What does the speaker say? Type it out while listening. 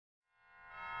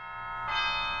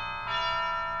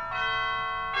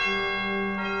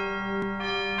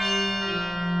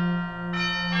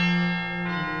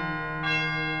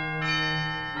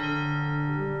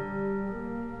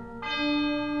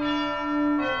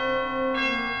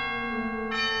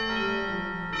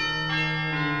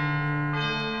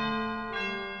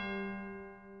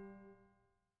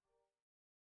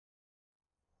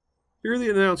Here are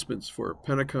the announcements for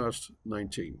Pentecost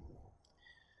 19.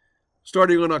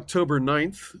 Starting on October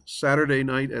 9th, Saturday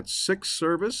night at 6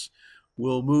 service,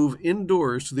 we'll move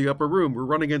indoors to the upper room. We're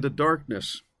running into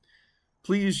darkness.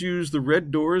 Please use the red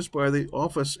doors by the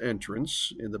office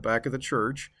entrance in the back of the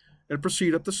church and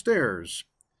proceed up the stairs.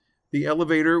 The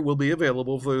elevator will be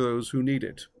available for those who need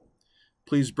it.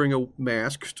 Please bring a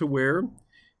mask to wear.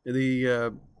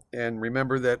 And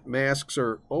remember that masks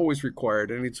are always required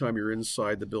anytime you're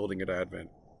inside the building at Advent.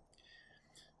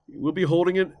 We'll be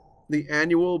holding the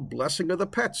annual Blessing of the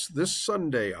Pets this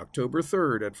Sunday, October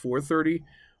 3rd at 4:30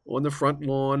 on the front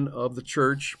lawn of the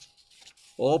church.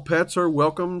 All pets are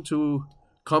welcome to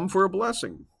come for a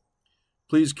blessing.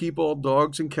 Please keep all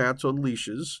dogs and cats on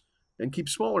leashes and keep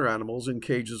smaller animals in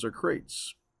cages or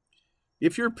crates.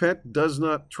 If your pet does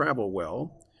not travel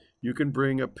well, you can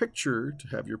bring a picture to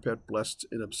have your pet blessed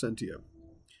in absentia.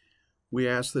 We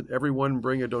ask that everyone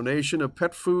bring a donation of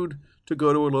pet food to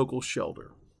go to a local shelter.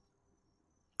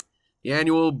 The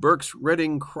annual Burke's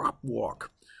Reading Crop Walk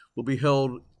will be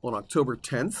held on October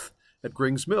 10th at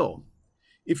Grings Mill.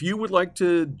 If you would like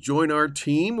to join our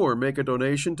team or make a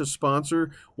donation to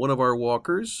sponsor one of our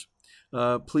walkers,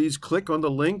 please click on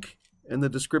the link and the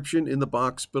description in the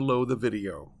box below the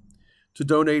video. To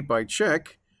donate by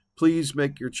check, please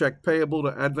make your check payable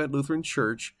to Advent Lutheran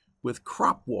Church with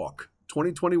Crop Walk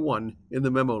 2021 in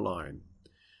the memo line.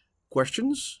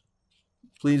 Questions?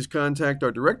 Please contact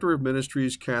our Director of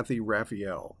Ministries, Kathy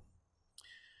Raphael.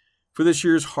 For this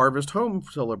year's Harvest Home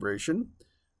celebration,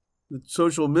 the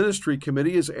Social Ministry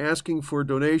Committee is asking for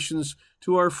donations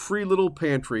to our free little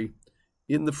pantry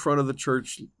in the front of the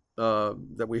church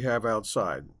that we have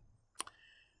outside.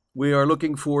 We are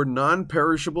looking for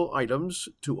non-perishable items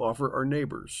to offer our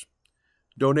neighbors.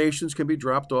 Donations can be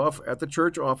dropped off at the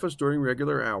church office during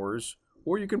regular hours,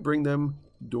 or you can bring them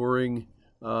during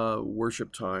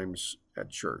worship times at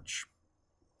church.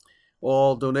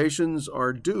 All donations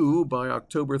are due by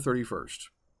October 31st.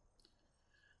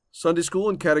 Sunday school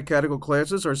and catechetical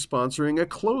classes are sponsoring a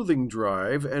clothing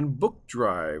drive and book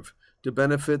drive to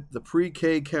benefit the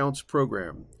Pre-K Counts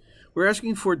program. We're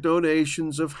asking for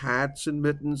donations of hats and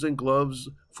mittens and gloves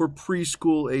for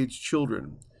preschool-aged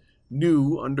children,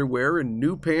 new underwear and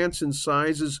new pants in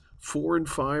sizes 4 and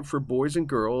 5 for boys and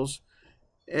girls,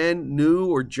 and new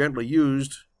or gently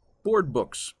used board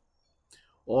books.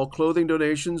 All clothing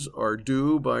donations are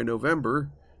due by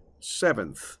November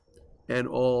 7th, and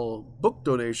all book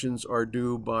donations are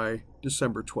due by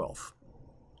December 12th.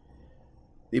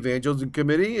 The Evangelism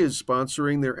Committee is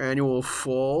sponsoring their annual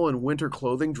fall and winter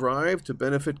clothing drive to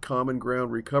benefit Common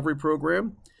Ground Recovery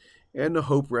Program and the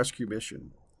Hope Rescue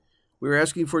Mission. We're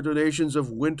asking for donations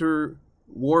of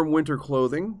warm winter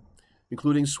clothing,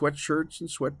 including sweatshirts and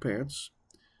sweatpants,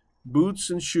 boots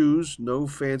and shoes, no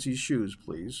fancy shoes,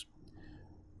 please,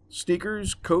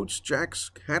 sneakers, coats, jacks,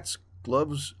 hats,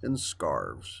 gloves, and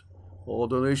scarves. All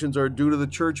donations are due to the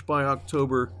church by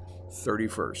October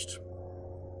 31st.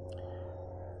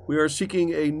 We are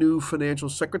seeking a new financial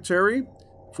secretary,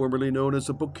 formerly known as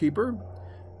a bookkeeper.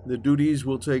 The duties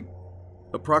will take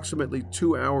approximately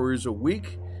 2 hours a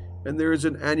week, and there is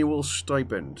an annual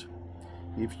stipend.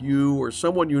 If you or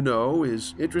someone you know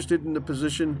is interested in the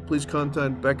position, please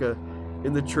contact Becca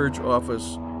in the church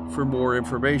office for more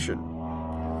information.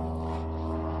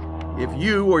 If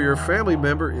you or your family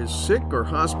member is sick or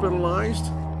hospitalized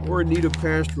or in need of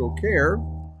pastoral care,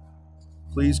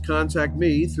 please contact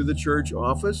me through the church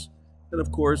office. And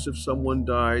of course, if someone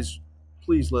dies,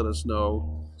 please let us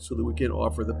know so that we can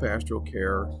offer the pastoral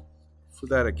care for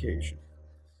that occasion.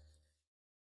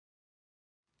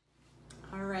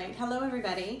 All right. Hello,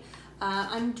 everybody.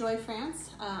 I'm Joy France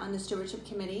on the Stewardship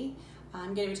Committee.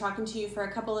 I'm going to be talking to you for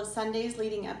a couple of Sundays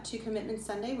leading up to Commitment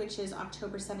Sunday, which is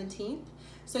October 17th.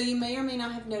 So you may or may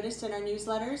not have noticed in our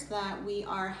newsletters that we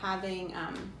are having,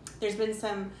 there's been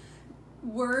some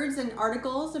words and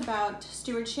articles about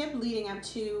stewardship leading up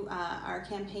to our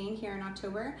campaign here in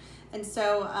October. And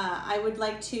so I would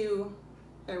like to,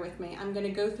 bear with me, I'm going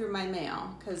to go through my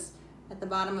mail because at the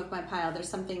bottom of my pile there's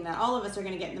something that all of us are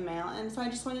going to get in the mail, and so I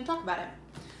just want to talk about it.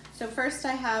 So first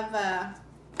I have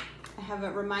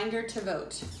a reminder to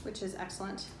vote, which is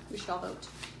excellent. We should all vote.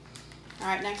 All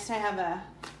right, next I have a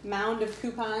mound of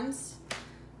coupons.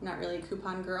 I'm not really a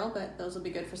coupon girl, but those will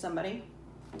be good for somebody.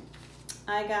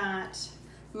 I got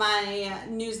my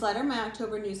newsletter, my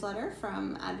October newsletter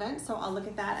from Advent, so I'll look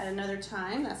at that at another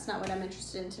time. That's not what I'm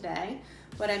interested in today.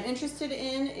 What I'm interested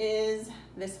in is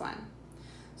this one.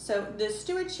 So the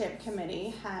Stewardship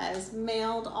Committee has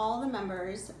mailed all the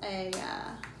members a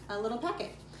little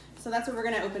packet. So that's what we're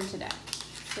going to open today.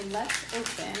 So let's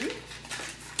open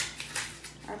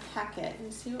our packet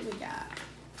and see what we got.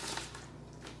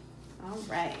 All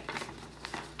right.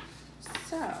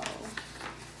 So,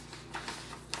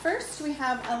 first we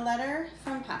have a letter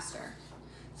from Pastor.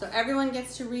 So everyone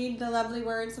gets to read the lovely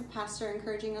words of Pastor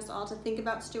encouraging us all to think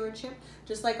about stewardship,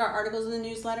 just like our articles in the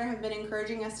newsletter have been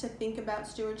encouraging us to think about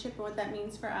stewardship and what that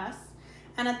means for us.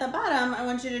 And at the bottom, I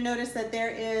want you to notice that there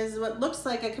is what looks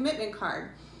like a commitment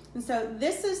card. And so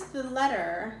this is the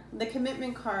letter, the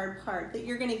commitment card part that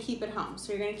you're going to keep at home.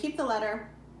 So you're going to keep the letter,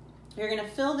 you're going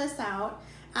to fill this out,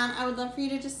 and I would love for you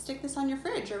to just stick this on your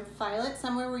fridge or file it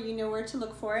somewhere where you know where to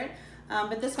look for it.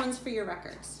 But this one's for your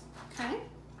records, okay?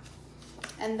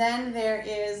 And then there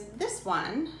is this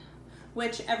one,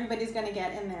 which everybody's going to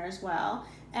get in there as well.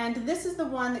 And this is the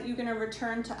one that you're going to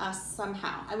return to us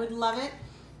somehow. I would love it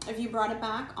if you brought it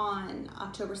back on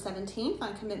October 17th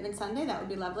on Commitment Sunday. That would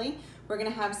be lovely. We're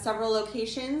going to have several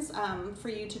locations for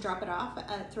you to drop it off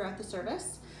throughout the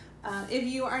service. If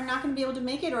you are not going to be able to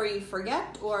make it, or you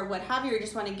forget, or what have you, or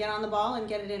just want to get on the ball and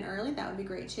get it in early, that would be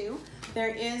great too. There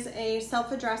is a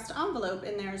self-addressed envelope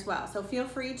in there as well. So feel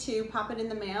free to pop it in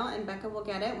the mail, and Becca will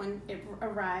get it when it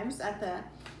arrives at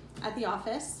the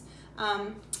office.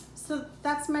 So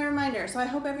that's my reminder. So I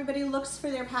hope everybody looks for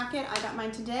their packet. I got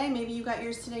mine today. Maybe you got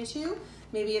yours today too.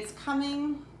 Maybe it's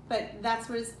coming, but that's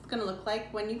what it's going to look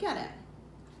like when you get it.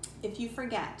 If you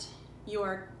forget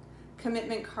your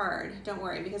commitment card, don't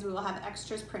worry, because we will have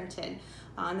extras printed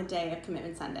on the day of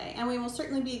Commitment Sunday, and we will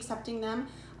certainly be accepting them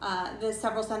the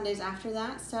several Sundays after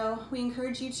that. So we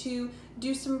encourage you to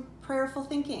do some prayerful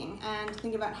thinking and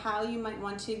think about how you might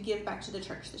want to give back to the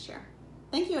church this year.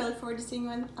 Thank you. I look forward to seeing you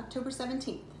on October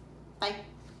 17th. Bye.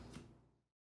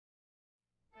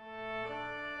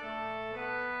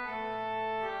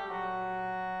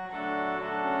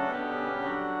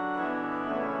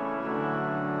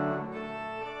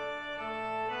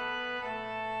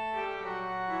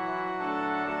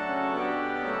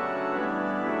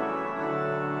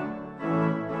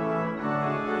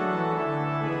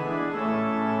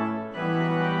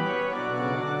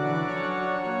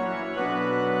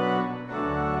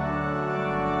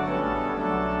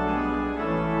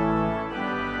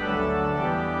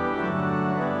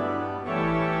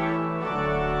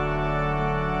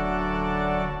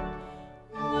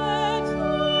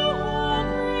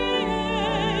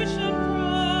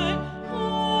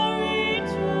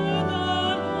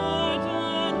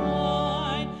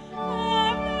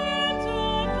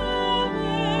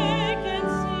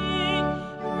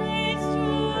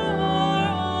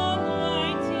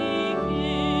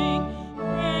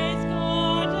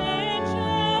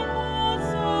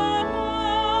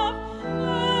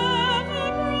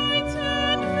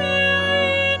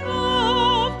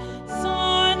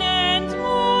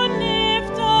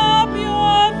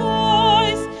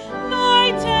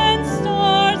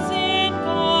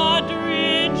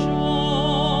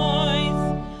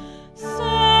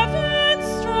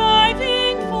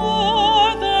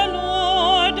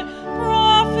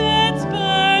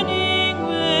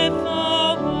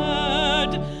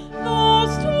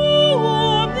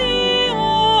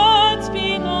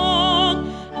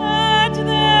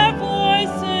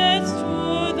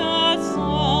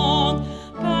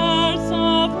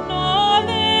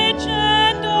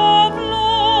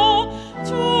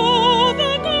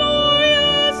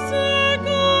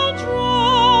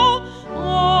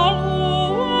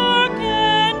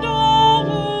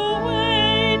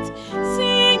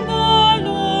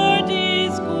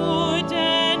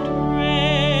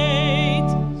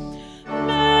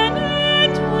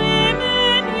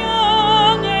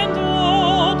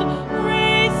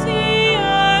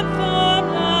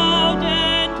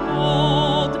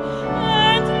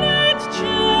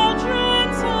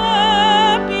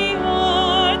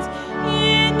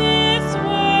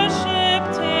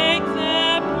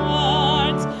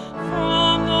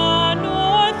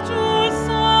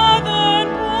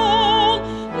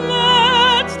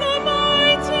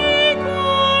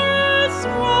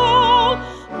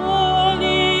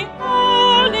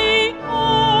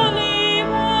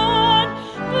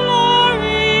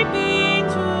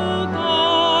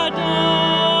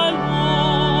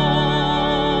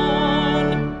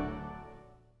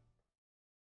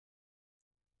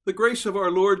 The grace of our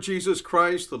Lord Jesus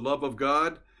Christ, the love of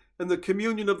God, and the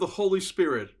communion of the Holy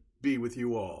Spirit be with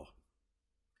you all.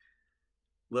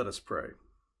 Let us pray.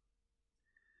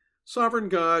 Sovereign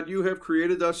God, you have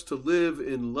created us to live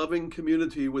in loving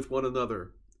community with one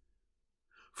another.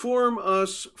 Form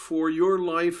us for your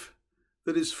life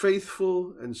that is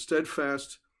faithful and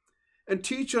steadfast, and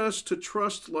teach us to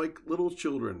trust like little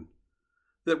children,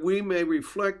 that we may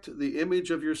reflect the image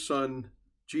of your Son,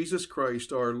 Jesus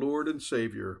Christ, our Lord and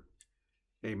Savior.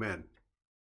 Amen.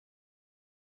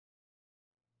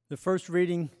 The first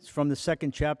reading is from the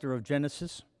second chapter of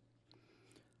Genesis.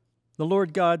 The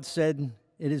Lord God said,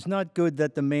 "It is not good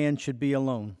that the man should be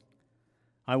alone.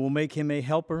 I will make him a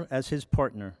helper as his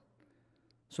partner."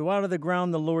 So out of the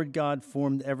ground the Lord God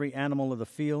formed every animal of the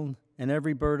field and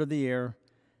every bird of the air,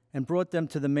 and brought them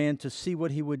to the man to see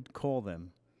what he would call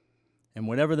them. And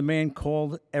whatever the man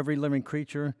called every living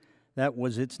creature, that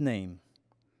was its name.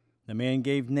 The man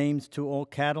gave names to all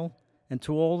cattle, and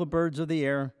to all the birds of the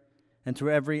air, and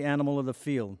to every animal of the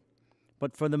field.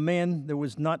 But for the man there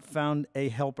was not found a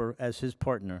helper as his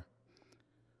partner.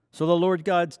 So the Lord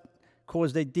God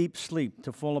caused a deep sleep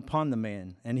to fall upon the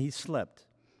man, and he slept.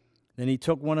 Then he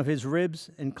took one of his ribs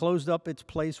and closed up its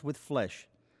place with flesh.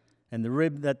 And the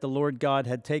rib that the Lord God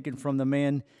had taken from the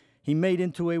man, he made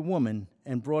into a woman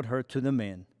and brought her to the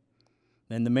man.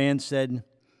 Then the man said,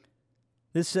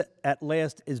 "This at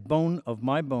last is bone of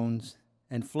my bones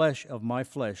and flesh of my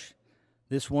flesh.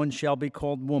 This one shall be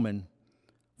called woman,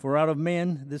 for out of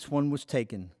man this one was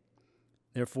taken.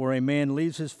 Therefore a man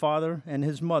leaves his father and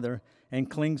his mother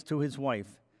and clings to his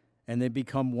wife, and they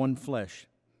become one flesh."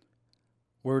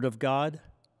 Word of God,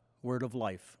 word of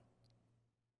life.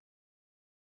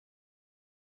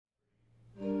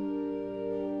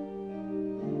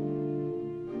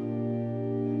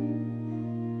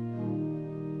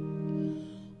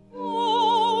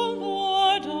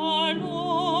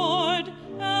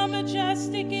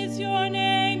 Majestic is your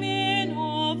name in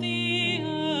all the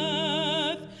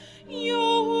earth. You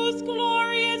whose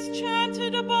glory is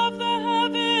chanted above the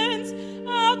heavens,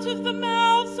 out of the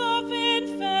mouths of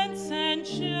infants and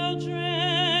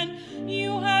children.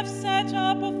 You have set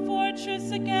up a fortress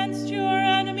against your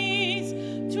enemies,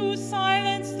 to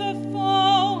silence the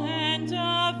foe and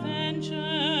avenger.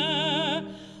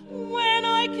 When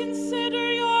I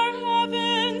consider your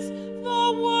heavens,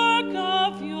 the work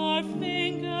of your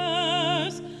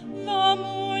fingers, the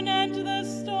moon and the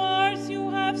stars you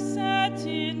have set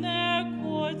in their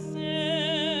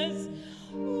courses.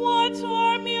 What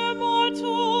are mere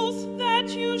mortals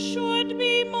that you should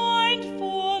be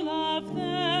mindful of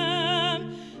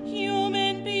them?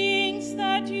 Human beings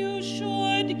that you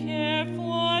should care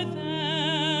for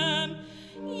them.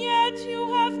 Yet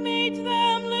you have made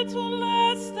them little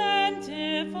less than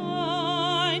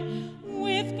divine.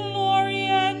 With glory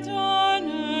and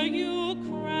honor you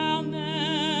crown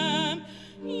them.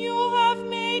 You have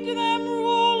made them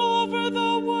rule over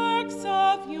the works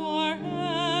of your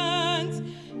hands.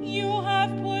 You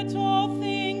have put all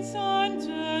things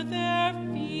under their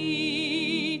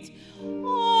feet.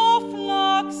 All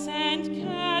flocks and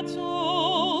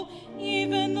cattle,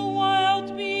 even the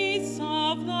wild beasts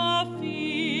of the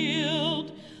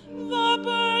field, the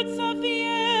birds of the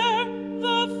air,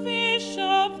 the fish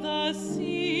of the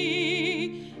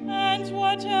sea, and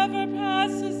whatever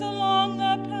passes along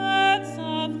the paths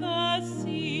of the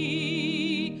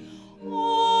sea.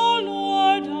 O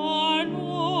Lord, our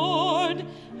Lord,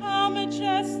 how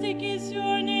majestic is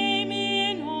your name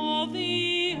in all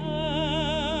the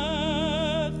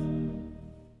earth.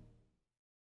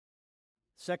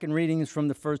 Second reading is from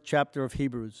the first chapter of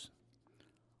Hebrews.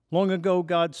 Long ago,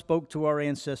 God spoke to our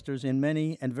ancestors in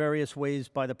many and various ways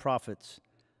by the prophets.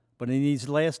 But in these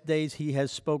last days he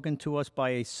has spoken to us by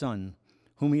a Son,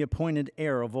 whom he appointed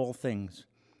heir of all things,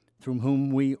 through whom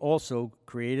we also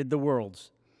created the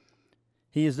worlds.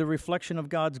 He is the reflection of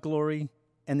God's glory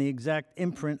and the exact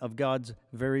imprint of God's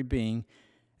very being,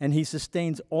 and he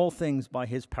sustains all things by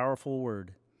his powerful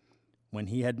word. When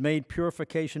he had made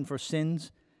purification for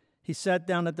sins, he sat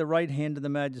down at the right hand of the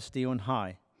Majesty on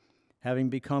high, having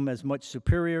become as much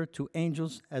superior to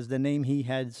angels as the name he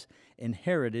has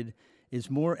inherited is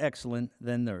more excellent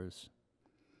than theirs.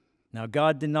 Now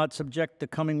God did not subject the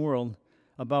coming world,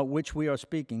 about which we are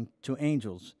speaking, to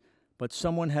angels, but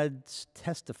someone had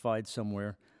testified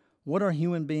somewhere, "What are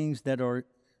human beings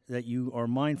that you are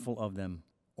mindful of them,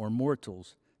 or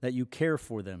mortals, that you care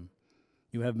for them?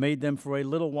 You have made them for a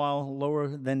little while lower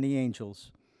than the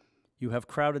angels. You have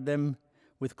crowded them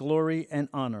with glory and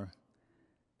honor,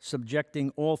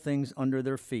 subjecting all things under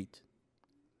their feet."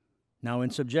 Now in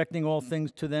subjecting all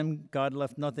things to them, God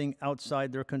left nothing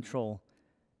outside their control.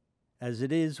 As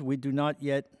it is, we do not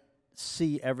yet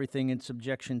see everything in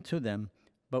subjection to them,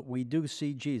 but we do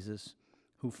see Jesus,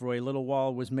 who for a little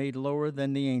while was made lower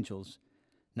than the angels,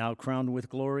 now crowned with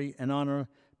glory and honor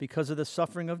because of the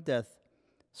suffering of death,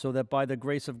 so that by the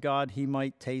grace of God he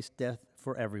might taste death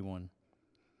for everyone.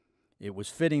 It was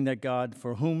fitting that God,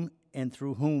 for whom and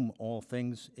through whom all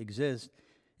things exist,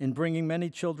 in bringing many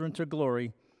children to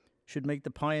glory, should make the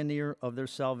pioneer of their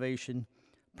salvation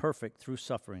perfect through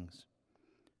sufferings.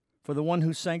 For the one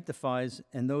who sanctifies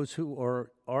and those who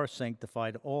are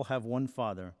sanctified all have one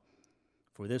Father.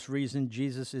 For this reason,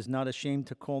 Jesus is not ashamed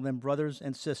to call them brothers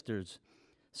and sisters,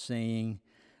 saying,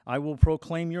 I will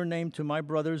proclaim your name to my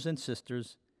brothers and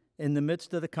sisters. In the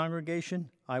midst of the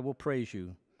congregation, I will praise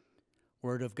you.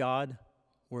 Word of God,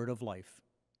 word of life.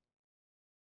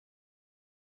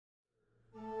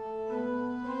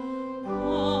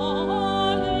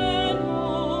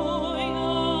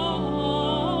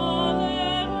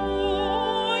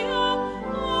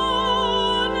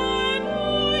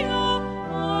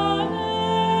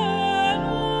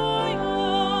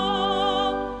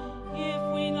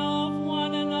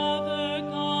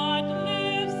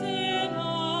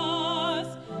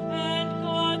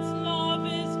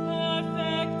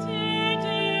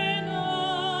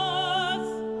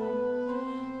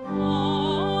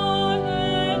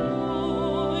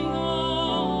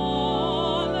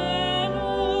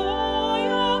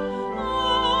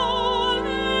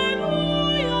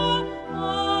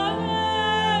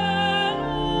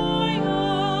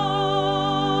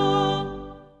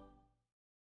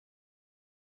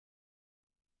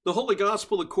 The Holy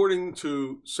Gospel according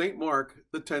to St. Mark,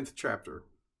 the 10th chapter.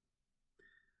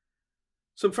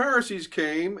 Some Pharisees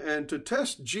came, and to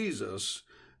test Jesus,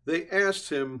 they asked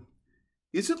him,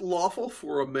 Is it lawful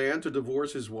for a man to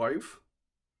divorce his wife?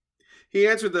 He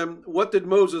answered them, What did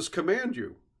Moses command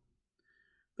you?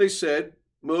 They said,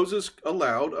 Moses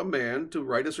allowed a man to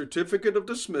write a certificate of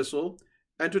dismissal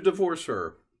and to divorce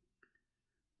her.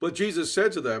 But Jesus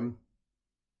said to them,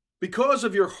 Because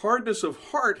of your hardness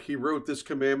of heart, he wrote this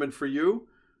commandment for you.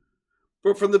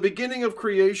 For from the beginning of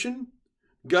creation,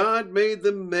 God made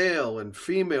them male and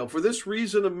female. For this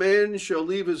reason, a man shall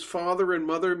leave his father and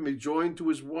mother and be joined to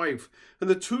his wife, and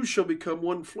the two shall become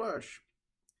one flesh.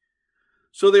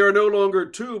 So they are no longer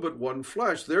two, but one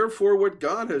flesh. Therefore, what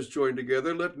God has joined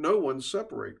together, let no one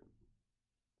separate.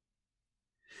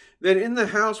 Then in the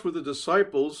house with the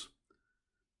disciples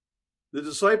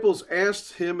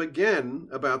asked him again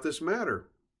about this matter.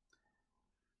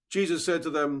 Jesus said to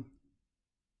them,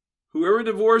 Whoever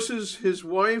divorces his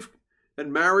wife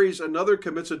and marries another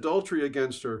commits adultery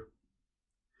against her.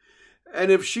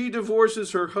 And if she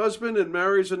divorces her husband and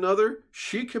marries another,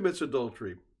 she commits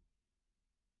adultery.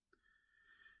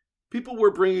 People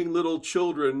were bringing little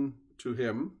children to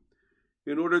him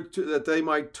in order that they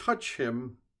might touch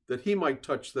him, that he might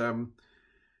touch them.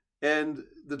 And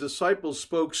the disciples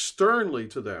spoke sternly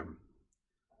to them.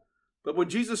 But when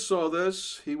Jesus saw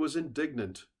this, he was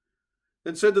indignant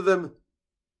and said to them,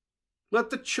 Let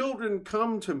the children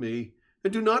come to me,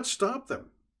 and do not stop them.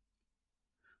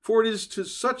 For it is to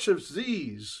such as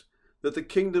these that the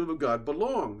kingdom of God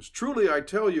belongs. Truly, I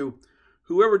tell you,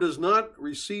 whoever does not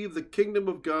receive the kingdom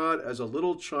of God as a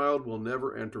little child will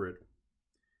never enter it.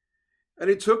 And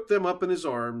he took them up in his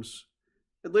arms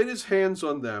and laid his hands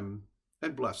on them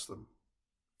and blessed them.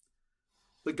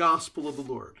 The Gospel of the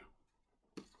Lord.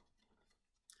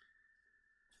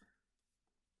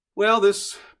 Well,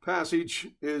 this passage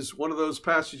is one of those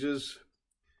passages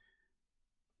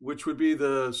which would be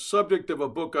the subject of a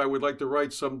book I would like to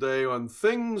write someday on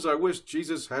things I wish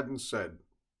Jesus hadn't said.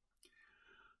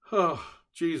 Oh,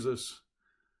 Jesus,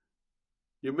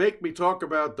 you make me talk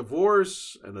about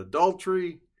divorce and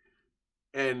adultery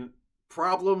and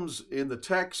problems in the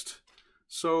text,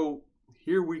 so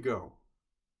here we go.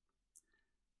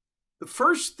 The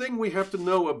first thing we have to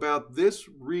know about this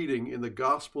reading in the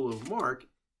Gospel of Mark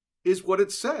is what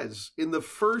it says in the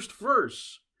first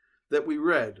verse that we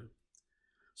read.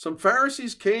 Some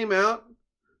Pharisees came out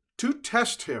to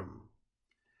test him.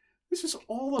 This is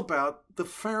all about the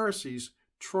Pharisees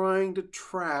trying to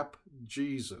trap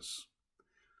Jesus.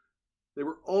 They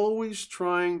were always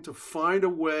trying to find a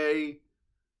way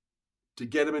to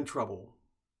get him in trouble.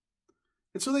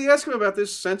 And so they asked him about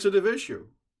this sensitive issue.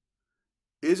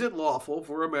 Is it lawful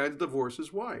for a man to divorce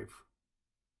his wife?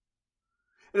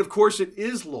 And of course it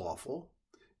is lawful.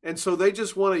 And so they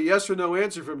just want a yes or no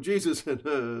answer from Jesus,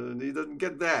 and he doesn't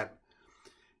get that.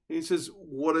 And he says,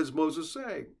 what does Moses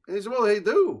say? And he says, well, they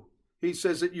do. He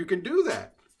says that you can do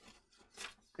that.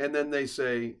 And then they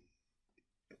say,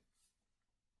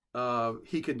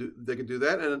 they can do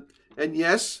that. And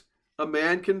yes, a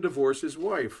man can divorce his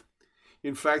wife.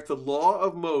 In fact, the law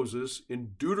of Moses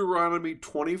in Deuteronomy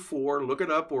 24, look it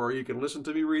up, or you can listen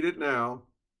to me read it now.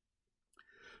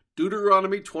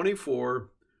 Deuteronomy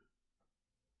 24,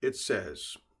 it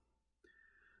says,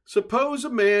 Suppose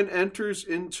a man enters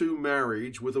into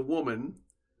marriage with a woman,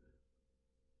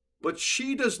 but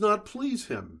she does not please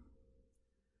him,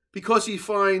 because he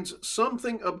finds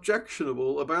something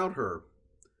objectionable about her.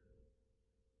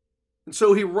 And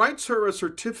so he writes her a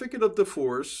certificate of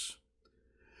divorce,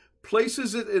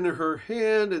 places it in her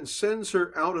hand, and sends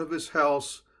her out of his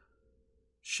house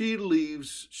she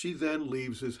then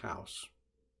leaves his house.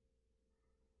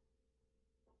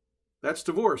 That's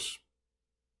divorce.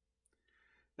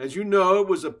 As you know, it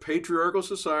was a patriarchal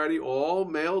society, all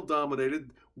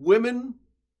male-dominated. Women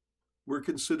were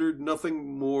considered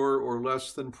nothing more or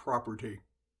less than property.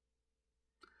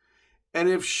 And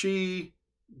if she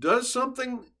does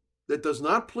something that does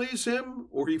not please him,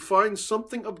 or he finds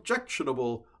something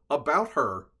objectionable about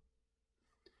her,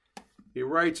 he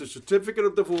writes a certificate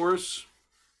of divorce,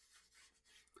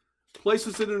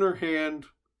 places it in her hand,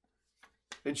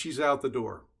 and she's out the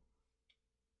door.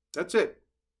 That's it.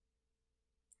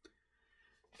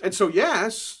 And so,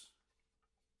 yes,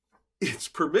 it's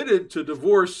permitted to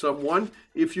divorce someone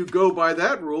if you go by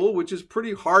that rule, which is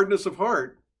pretty hardness of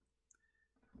heart.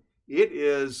 It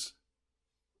is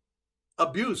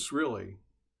abuse, really,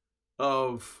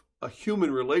 of a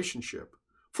human relationship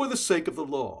for the sake of the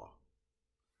law.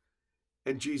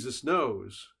 And Jesus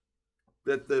knows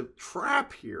that the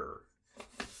trap here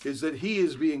is that he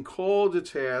is being called to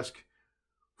task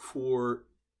for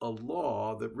a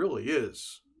law that really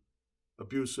is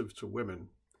abusive to women.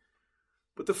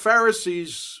 But the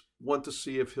Pharisees want to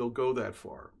see if he'll go that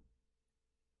far.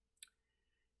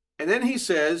 And then he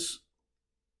says,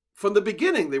 from the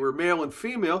beginning, they were male and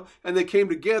female, and they came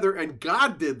together, and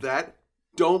God did that.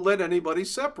 Don't let anybody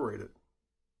separate it.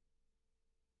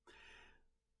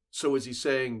 So is he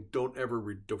saying, don't ever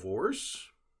divorce?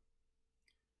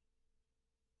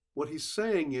 What he's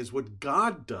saying is what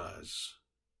God does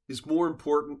is more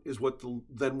important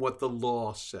than what the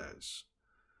law says.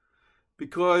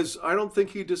 Because I don't think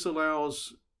he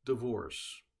disallows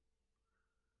divorce.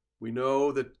 We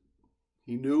know that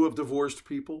he knew of divorced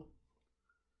people.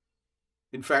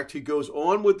 In fact, he goes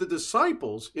on with the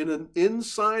disciples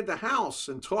inside the house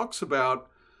and talks about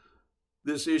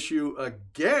this issue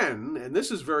again. And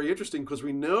this is very interesting because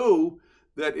we know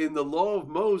that in the law of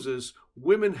Moses,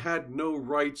 women had no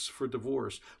rights for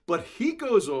divorce. But he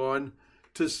goes on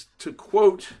to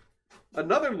quote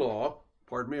another law.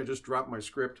 Pardon me, I just dropped my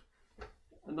script.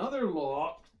 Another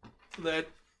law that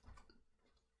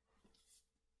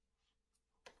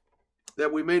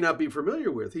we may not be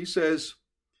familiar with. He says,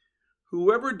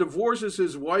 whoever divorces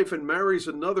his wife and marries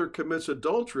another commits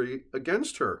adultery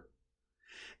against her.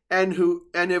 And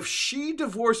if she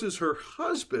divorces her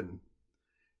husband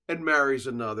and marries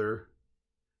another,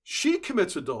 she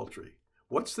commits adultery.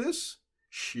 What's this?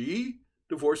 She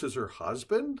divorces her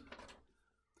husband?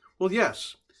 Well,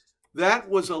 yes, that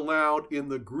was allowed in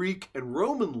the Greek and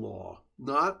Roman law,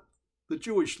 not the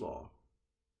Jewish law.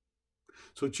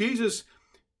 So Jesus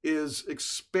is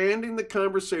expanding the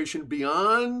conversation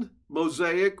beyond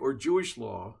Mosaic or Jewish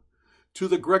law to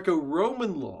the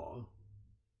Greco-Roman law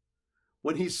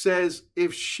when he says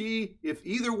if he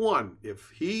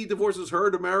divorces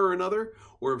her to marry another,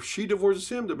 or if she divorces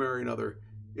him to marry another,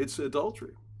 it's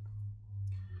adultery.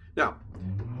 Now,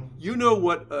 you know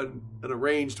what an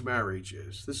arranged marriage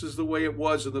is. This is the way it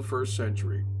was in the first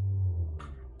century.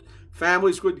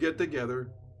 Families would get together.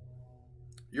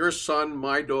 Your son,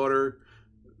 my daughter,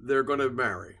 they're going to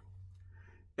marry.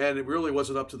 And it really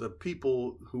wasn't up to the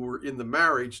people who were in the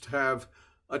marriage to have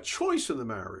a choice in the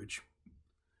marriage.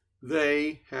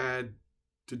 They had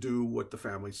to do what the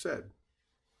family said.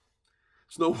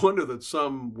 It's no wonder that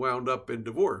some wound up in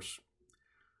divorce.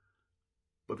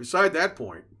 But beside that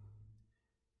point,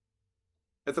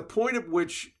 at the point at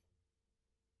which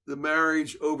the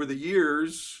marriage over the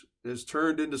years has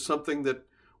turned into something that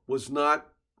was not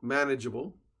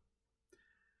manageable,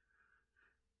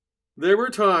 there were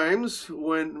times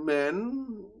when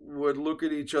men would look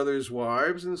at each other's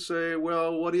wives and say,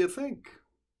 well, what do you think?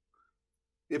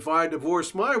 If I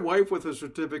divorce my wife with a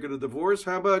certificate of divorce,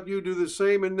 how about you do the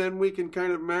same, and then we can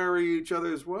kind of marry each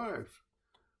other's wives?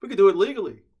 We could do it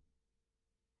legally.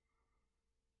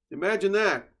 Imagine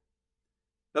that.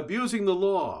 Abusing the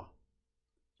law.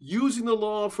 Using the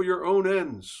law for your own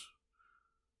ends.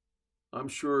 I'm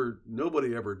sure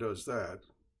nobody ever does that.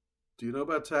 Do you know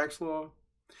about tax law?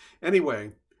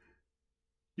 Anyway,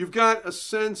 you've got a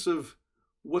sense of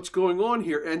what's going on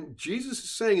here. And Jesus is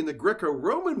saying in the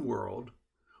Greco-Roman world,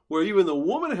 where even the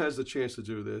woman has the chance to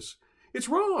do this, it's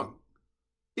wrong.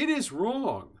 It is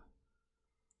wrong.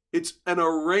 It's an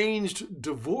arranged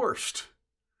divorce.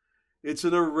 It's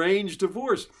an arranged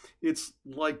divorce. It's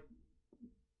like,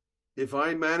 if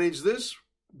I manage this,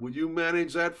 will you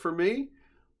manage that for me?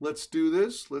 Let's do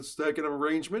this. Let's take an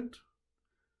arrangement.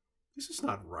 This is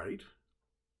not right.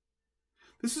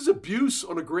 This is abuse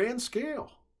on a grand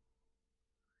scale.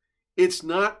 It's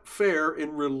not fair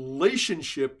in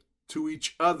relationship to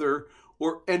each other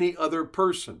or any other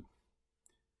person.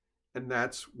 And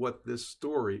that's what this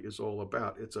story is all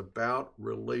about. It's about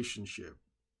relationship.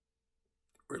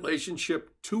 Relationship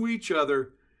to each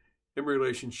other and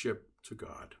relationship to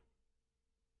God.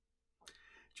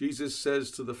 Jesus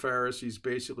says to the Pharisees,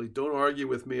 basically, don't argue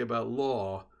with me about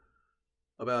law,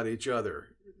 about each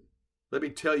other. Let me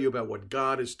tell you about what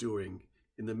God is doing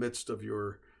in the midst of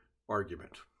your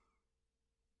argument.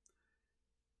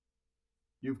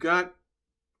 You've got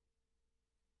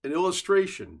an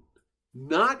illustration,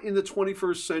 not in the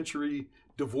 21st century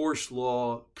divorce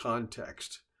law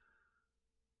context.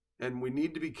 And we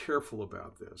need to be careful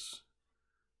about this,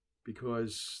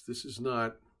 because this is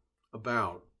not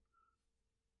about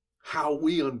how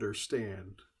we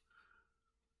understand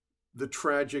the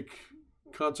tragic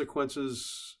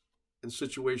consequences and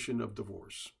situation of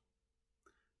divorce,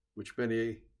 which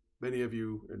many of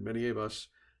you and many of us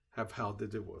have had to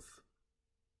deal with.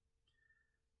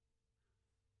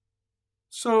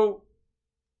 So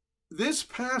this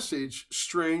passage,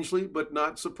 strangely but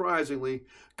not surprisingly,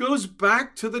 goes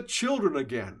back to the children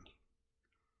again.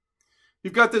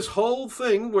 You've got this whole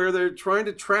thing where they're trying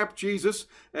to trap Jesus,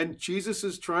 and Jesus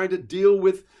is trying to deal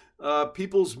with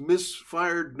people's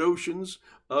misfired notions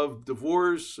of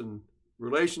divorce and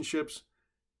relationships.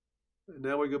 And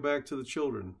now we go back to the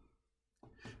children.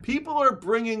 People are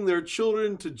bringing their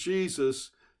children to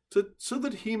Jesus so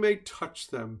that he may touch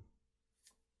them.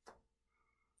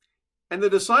 And the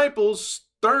disciples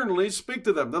sternly speak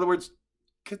to them. In other words,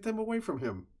 get them away from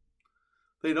him.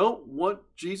 They don't want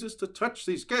Jesus to touch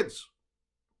these kids.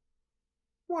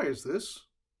 Why is this?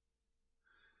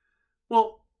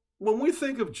 Well, when we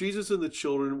think of Jesus and the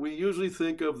children, we usually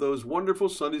think of those wonderful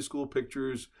Sunday school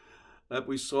pictures that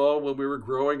we saw when we were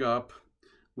growing up,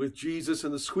 with Jesus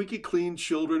and the squeaky clean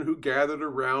children who gathered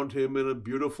around him in a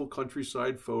beautiful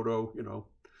countryside photo, No.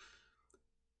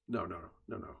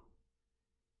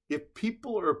 If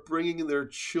people are bringing their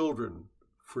children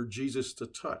for Jesus to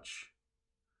touch,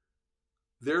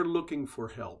 they're looking for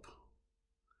help.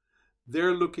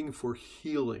 They're looking for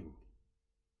healing.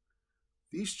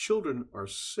 These children are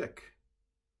sick.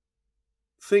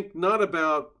 Think not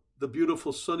about the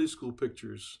beautiful Sunday school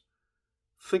pictures.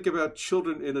 Think about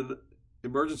children in an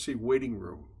emergency waiting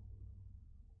room,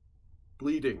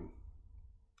 bleeding,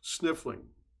 sniffling,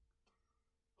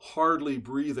 hardly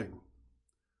breathing,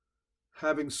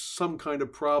 having some kind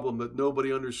of problem that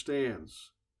nobody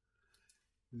understands.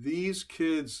 These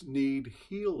kids need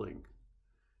healing,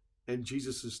 and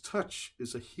Jesus' touch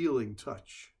is a healing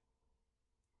touch.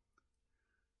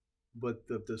 But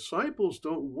the disciples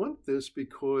don't want this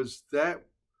because that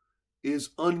is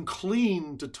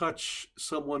unclean to touch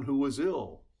someone who is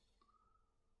ill.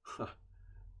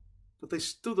 But they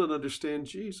still don't understand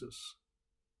Jesus,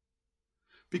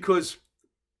 because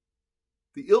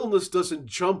the illness doesn't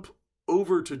jump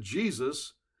over to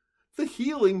Jesus. The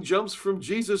healing jumps from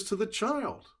Jesus to the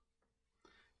child.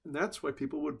 And that's why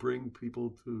people would bring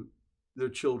their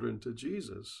children to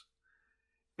Jesus.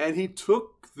 And he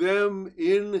took them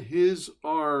in his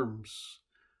arms.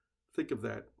 Think of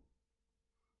that.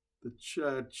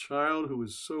 The child who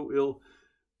is so ill.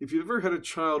 If you've ever had a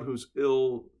child who's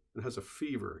ill and has a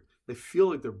fever, they feel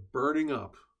like they're burning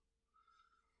up.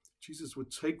 Jesus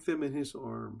would take them in his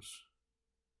arms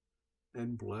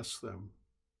and bless them.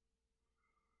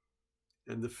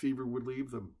 And the fever would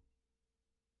leave them.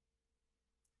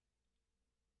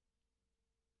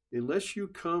 Unless you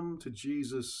come to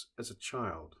Jesus as a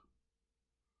child,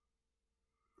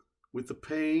 with the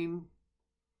pain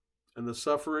and the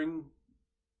suffering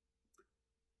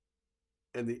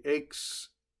and the aches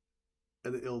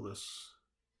and the illness,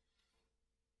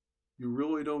 you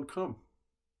really don't come.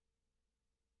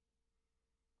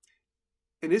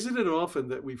 And isn't it often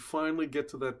that we finally get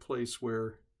to that place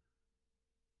where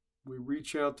we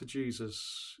reach out to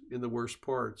Jesus in the worst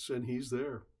parts, and he's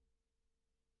there?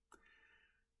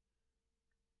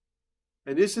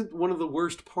 And isn't one of the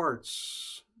worst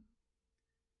parts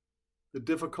the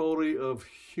difficulty of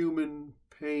human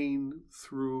pain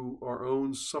through our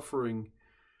own suffering,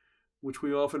 which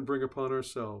we often bring upon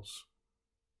ourselves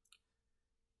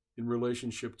in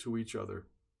relationship to each other?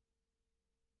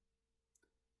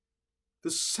 The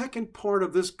second part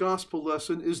of this gospel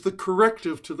lesson is the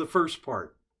corrective to the first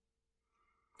part.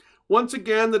 Once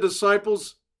again, the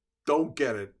disciples don't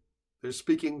get it. They're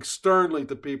speaking sternly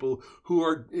to people who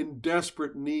are in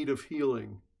desperate need of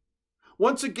healing.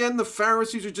 Once again, the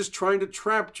Pharisees are just trying to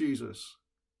trap Jesus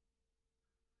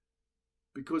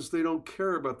because they don't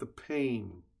care about the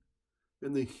pain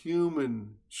and the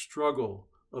human struggle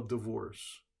of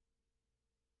divorce.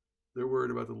 They're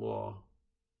worried about the law.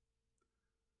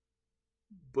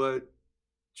 But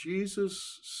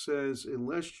Jesus says,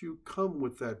 unless you come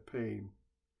with that pain,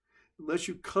 unless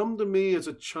you come to me as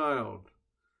a child,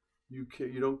 you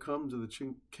don't come to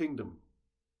the kingdom.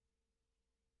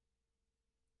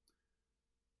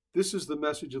 This is the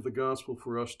message of the gospel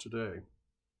for us today.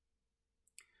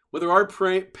 Whether our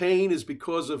pain is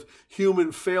because of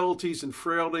human frailties and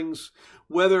frailtings,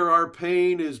 whether our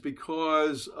pain is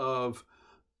because of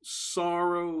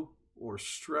sorrow or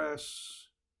stress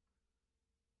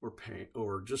or pain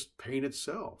or just pain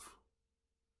itself,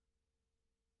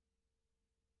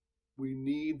 we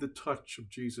need the touch of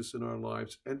Jesus in our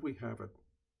lives, and we have it.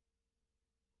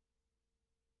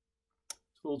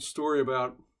 It's an old story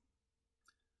about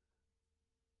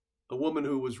a woman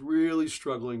who was really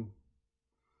struggling.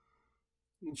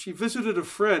 And she visited a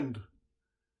friend.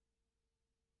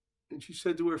 And she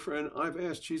said to her friend, I've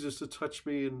asked Jesus to touch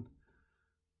me and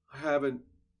I haven't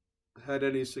had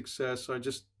any success. I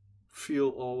just feel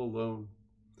all alone.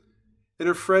 And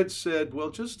her friend said,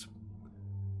 well, just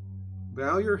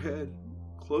bow your head,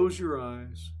 close your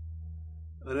eyes,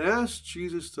 and ask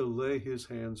Jesus to lay his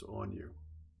hands on you.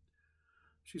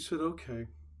 She said, okay.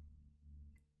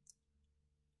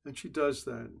 And she does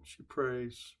that. She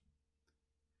prays.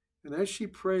 And as she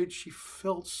prayed, she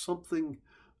felt something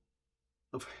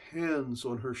of hands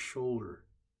on her shoulder.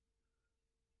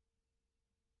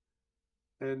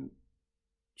 And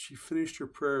she finished her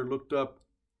prayer and looked up,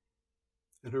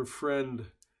 and her friend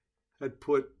had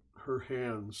put her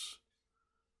hands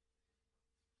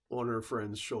on her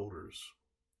friend's shoulders.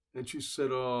 And she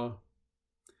said, oh,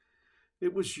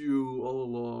 it was you all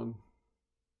along.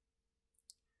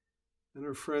 And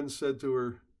her friend said to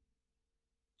her,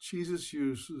 Jesus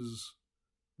uses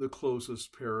the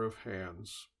closest pair of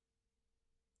hands.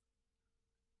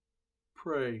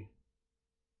 Pray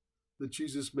that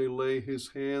Jesus may lay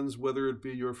his hands, whether it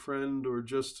be your friend or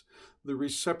just the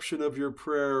reception of your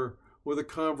prayer or the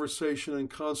conversation and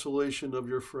consolation of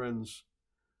your friends,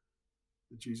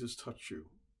 that Jesus touch you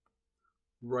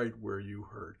right where you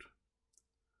hurt.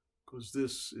 Because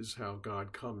this is how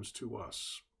God comes to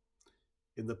us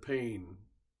in the pain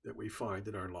that we find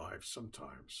in our lives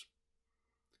sometimes.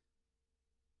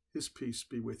 His peace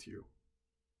be with you.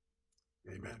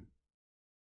 Amen.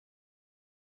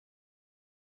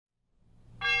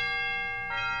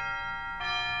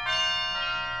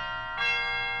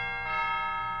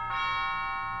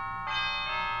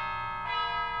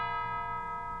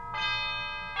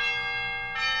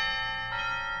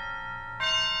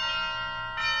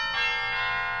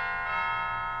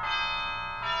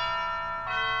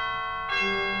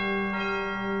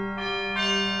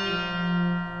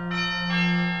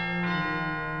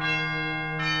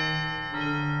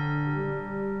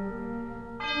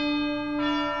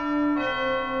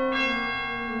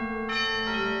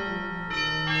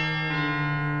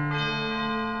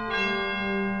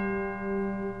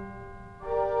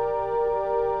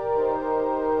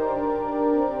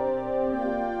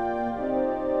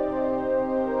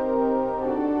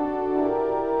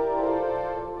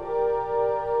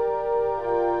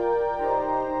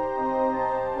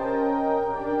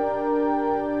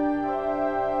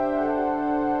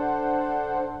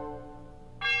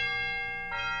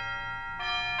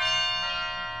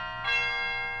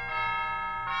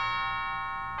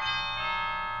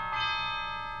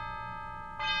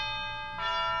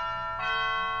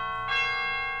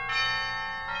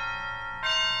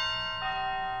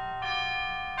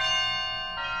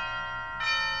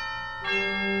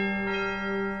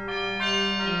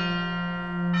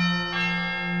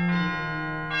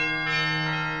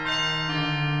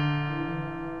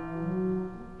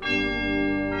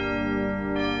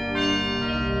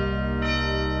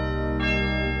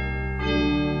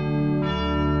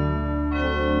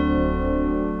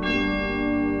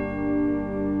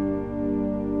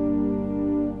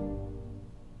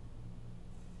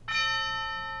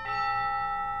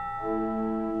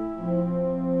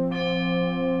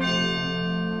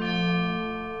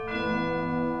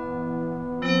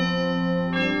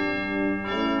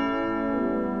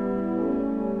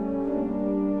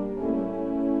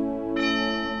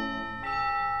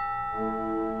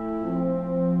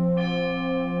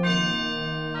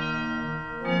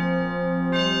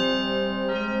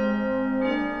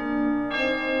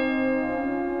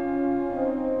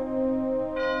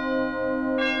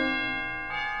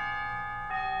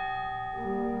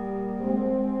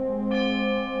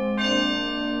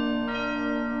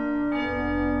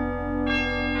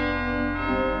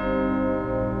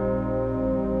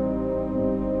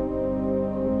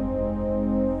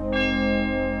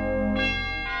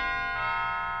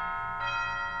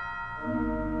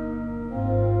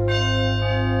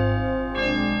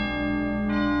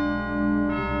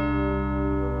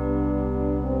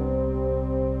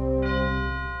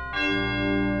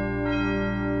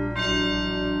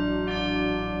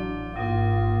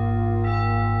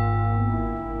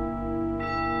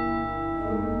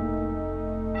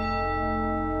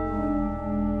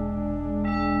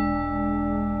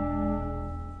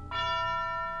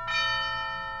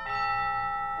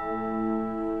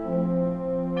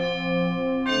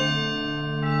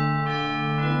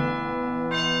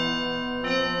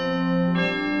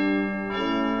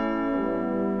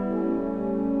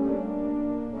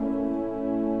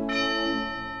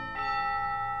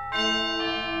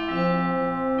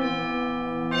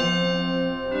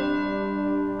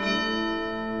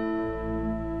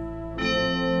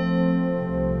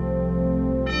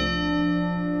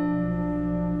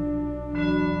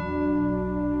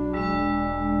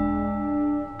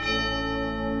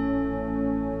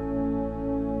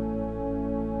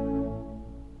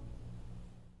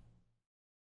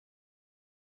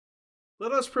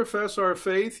 Let us profess our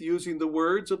faith using the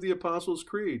words of the Apostles'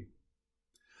 Creed.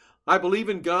 I believe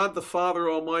in God the Father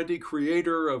Almighty,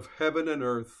 creator of heaven and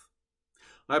earth.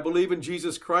 I believe in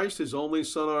Jesus Christ, his only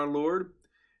Son, our Lord.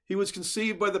 He was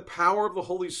conceived by the power of the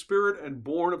Holy Spirit and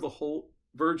born of the whole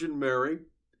Virgin Mary.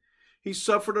 He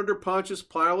suffered under Pontius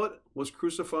Pilate, was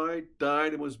crucified,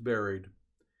 died, and was buried.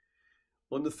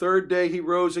 On the third day he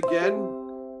rose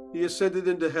again. He ascended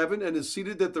into heaven and is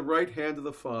seated at the right hand of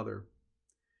the Father.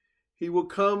 He will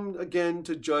come again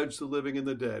to judge the living and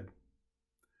the dead.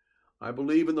 I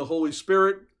believe in the Holy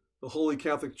Spirit, the Holy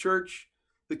Catholic Church,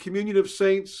 the communion of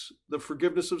saints, the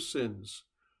forgiveness of sins,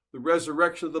 the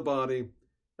resurrection of the body,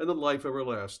 and the life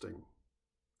everlasting.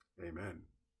 Amen.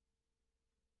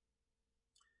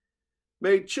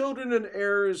 Made children and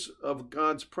heirs of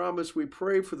God's promise, we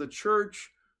pray for the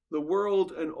church, the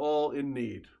world, and all in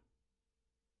need.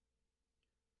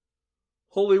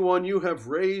 Holy One, you have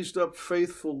raised up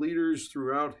faithful leaders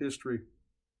throughout history.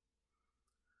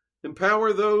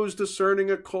 Empower those discerning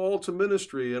a call to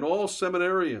ministry and all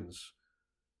seminarians,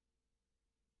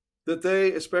 that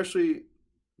they, especially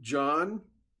John,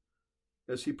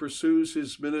 as he pursues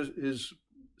his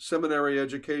seminary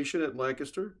education at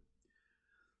Lancaster,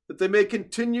 that they may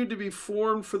continue to be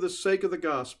formed for the sake of the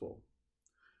gospel.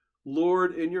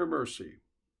 Lord, in your mercy,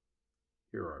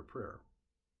 hear our prayer.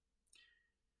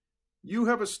 You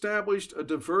have established a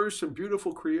diverse and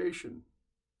beautiful creation.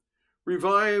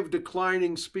 Revive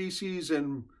declining species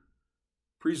and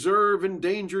preserve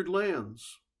endangered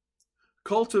lands.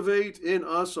 Cultivate in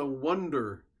us a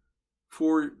wonder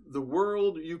for the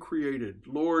world you created.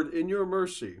 Lord, in your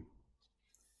mercy,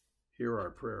 hear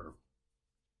our prayer.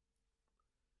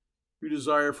 You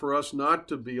desire for us not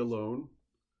to be alone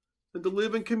and to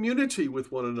live in community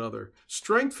with one another.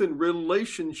 Strengthen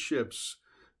relationships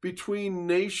between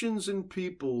nations and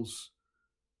peoples,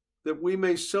 that we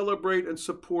may celebrate and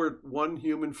support one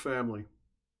human family.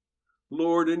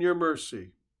 Lord, in your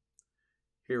mercy,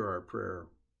 hear our prayer.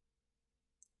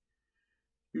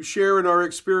 You share in our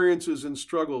experiences and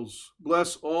struggles.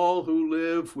 Bless all who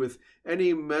live with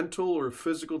any mental or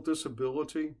physical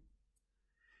disability.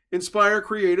 Inspire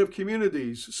creative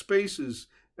communities, spaces,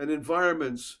 and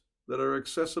environments that are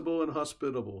accessible and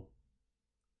hospitable.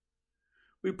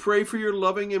 We pray for your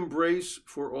loving embrace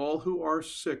for all who are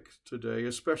sick today,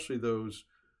 especially those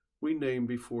we name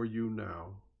before you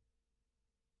now.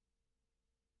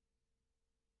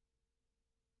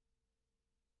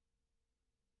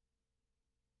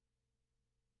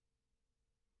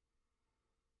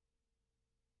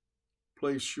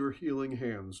 Place your healing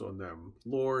hands on them.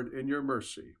 Lord, in your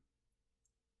mercy,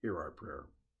 hear our prayer.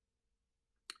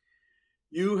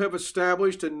 You have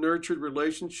established and nurtured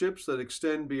relationships that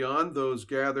extend beyond those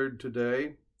gathered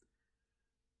today.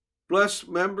 Bless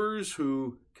members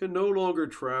who can no longer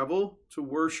travel to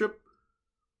worship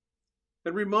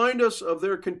and remind us of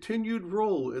their continued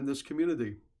role in this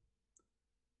community.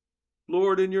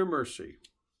 Lord, in your mercy,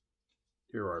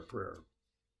 hear our prayer.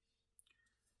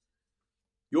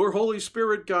 Your Holy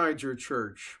Spirit guides your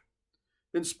church.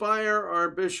 Inspire our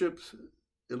bishops,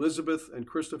 Elizabeth and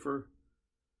Christopher.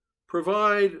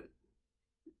 Provide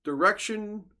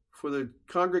direction for the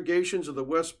congregations of the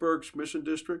West Berks Mission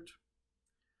District,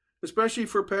 especially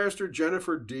for Pastor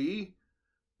Jennifer D.,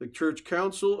 the Church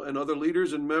Council, and other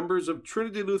leaders and members of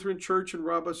Trinity Lutheran Church in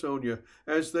Robisonia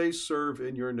as they serve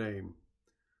in your name.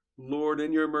 Lord,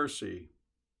 in your mercy,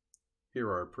 hear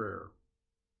our prayer.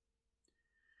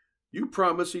 You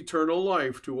promise eternal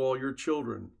life to all your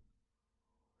children.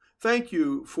 Thank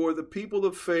you for the people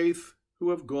of faith who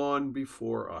have gone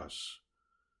before us.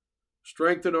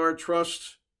 Strengthen our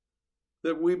trust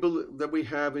that we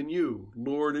have in you.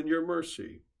 Lord, in your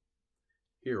mercy,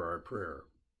 hear our prayer.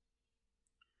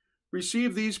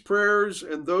 Receive these prayers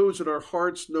and those in our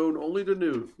hearts known only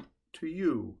to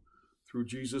you through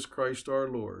Jesus Christ our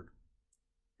Lord.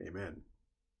 Amen.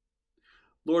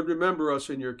 Lord, remember us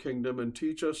in your kingdom and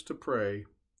teach us to pray.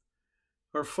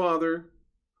 Our Father,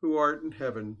 who art in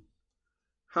heaven,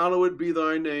 hallowed be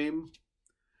thy name.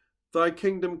 Thy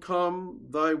kingdom come,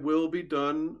 thy will be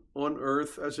done on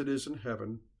earth as it is in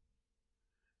heaven.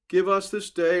 Give us this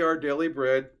day our daily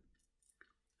bread,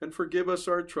 and forgive us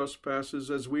our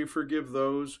trespasses as we forgive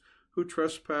those who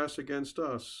trespass against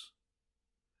us.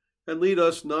 And lead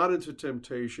us not into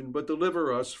temptation, but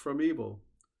deliver us from evil.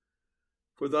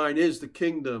 For thine is the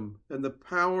kingdom, and the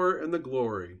power, and the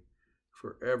glory,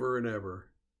 forever and ever.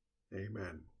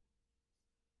 Amen.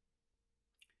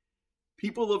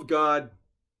 People of God,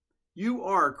 you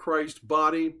are Christ's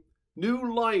body,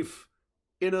 new life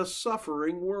in a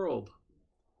suffering world.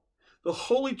 The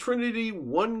Holy Trinity,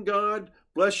 one God,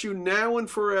 bless you now and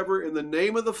forever in the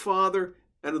name of the Father,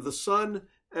 and of the Son,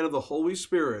 and of the Holy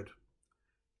Spirit.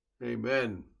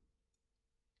 Amen.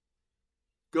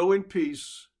 Go in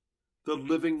peace. The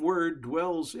living word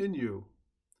dwells in you.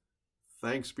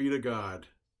 Thanks be to God.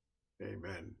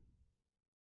 Amen.